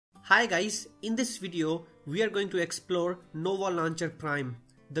Hi guys, in this video we are going to explore Nova Launcher Prime.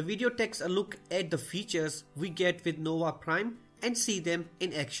 The video takes a look at the features we get with Nova Prime and see them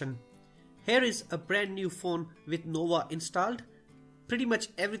in action. Here is a brand new phone with Nova installed. Pretty much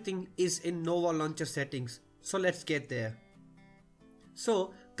everything is in Nova Launcher settings, so let's get there.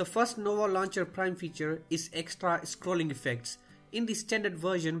 So the first Nova Launcher Prime feature is extra scrolling effects. In the standard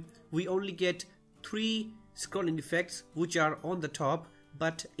version we only get 3 scrolling effects which are on the top,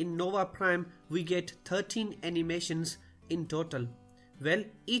 but in Nova Prime we get 13 animations in total. Well,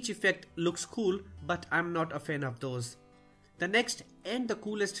 each effect looks cool, but I'm not a fan of those. The next and the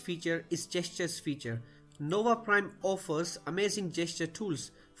coolest feature is gestures feature. Nova Prime offers amazing gesture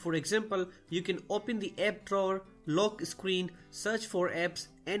tools. For example, you can open the app drawer, lock screen, search for apps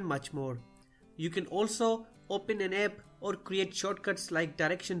and much more. You can also open an app or create shortcuts like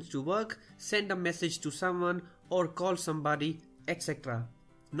directions to work, send a message to someone or call somebody, etc.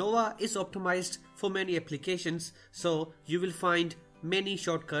 Nova is optimized for many applications, so you will find many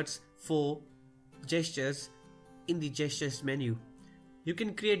shortcuts for gestures in the gestures menu. You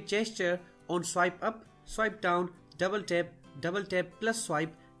can create gesture on swipe up, swipe down, double tap plus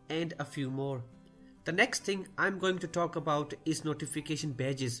swipe and a few more. The next thing I'm going to talk about is notification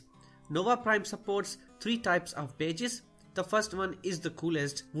badges. Nova Prime supports 3 types of badges. The first one is the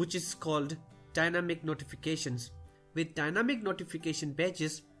coolest, which is called dynamic notifications. With dynamic notification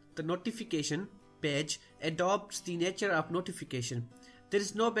badges, the notification badge adopts the nature of notification. There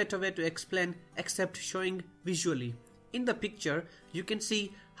is no better way to explain except showing visually. In the picture, you can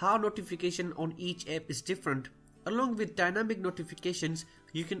see how notification on each app is different. Along with dynamic notifications,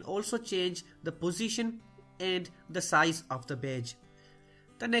 you can also change the position and the size of the badge.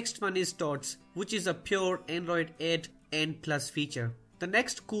 The next one is dots, which is a pure Android Add and Plus feature. The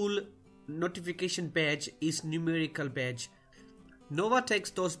next cool notification badge is numerical badge. Nova takes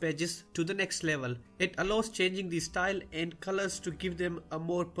those badges to the next level. It allows changing the style and colors to give them a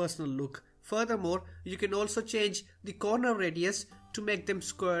more personal look. Furthermore, you can also change the corner radius to make them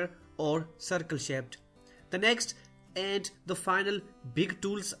square or circle shaped. The next and the final big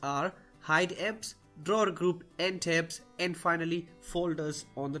tools are hide apps, drawer group and tabs, and finally folders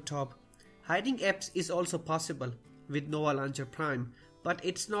on the top. Hiding apps is also possible with Nova Launcher Prime, but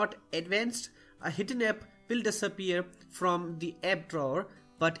it's not advanced. A hidden app will disappear from the app drawer,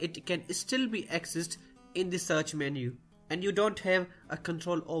 but it can still be accessed in the search menu, and you don't have a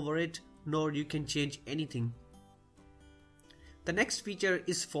control over it, nor you can change anything. The next feature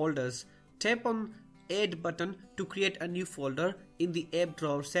is folders. Tap on Add button to create a new folder in the app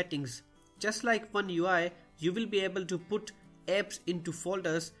drawer settings. Just like One UI, you will be able to put apps into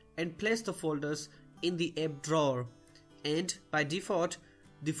folders and place the folders in the app drawer. And by default,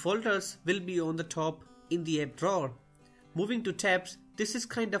 the folders will be on the top in the app drawer. Moving to tabs, this is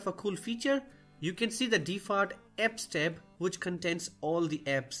kind of a cool feature. You can see the default apps tab, which contains all the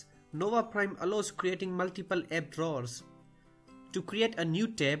apps. Nova Prime allows creating multiple app drawers. To create a new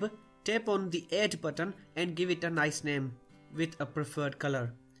tab, tap on the add button and give it a nice name with a preferred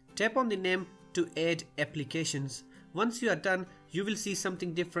color. Tap on the name to add applications. Once you are done, you will see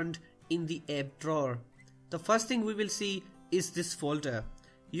something different in the app drawer. The first thing we will see is this folder.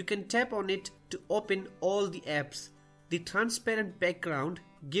 You can tap on it to open all the apps. The transparent background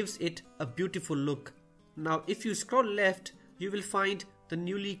gives it a beautiful look. Now if you scroll left, you will find the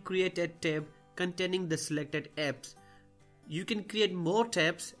newly created tab containing the selected apps. You can create more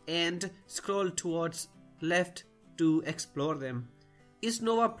tabs and scroll towards left to explore them. Is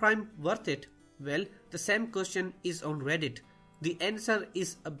Nova Prime worth it? Well, the same question is on Reddit. The answer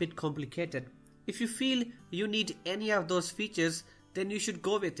is a bit complicated. If you feel you need any of those features, then you should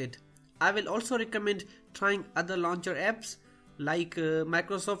go with it. I will also recommend trying other launcher apps like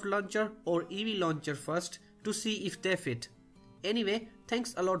Microsoft Launcher or EV Launcher first to see if they fit. Anyway,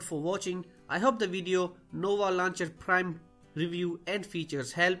 thanks a lot for watching. I hope the video Nova Launcher Prime review and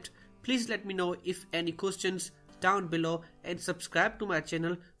features helped. Please let me know if any questions down below and subscribe to my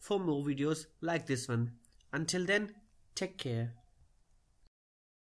channel for more videos like this one. Until then, take care.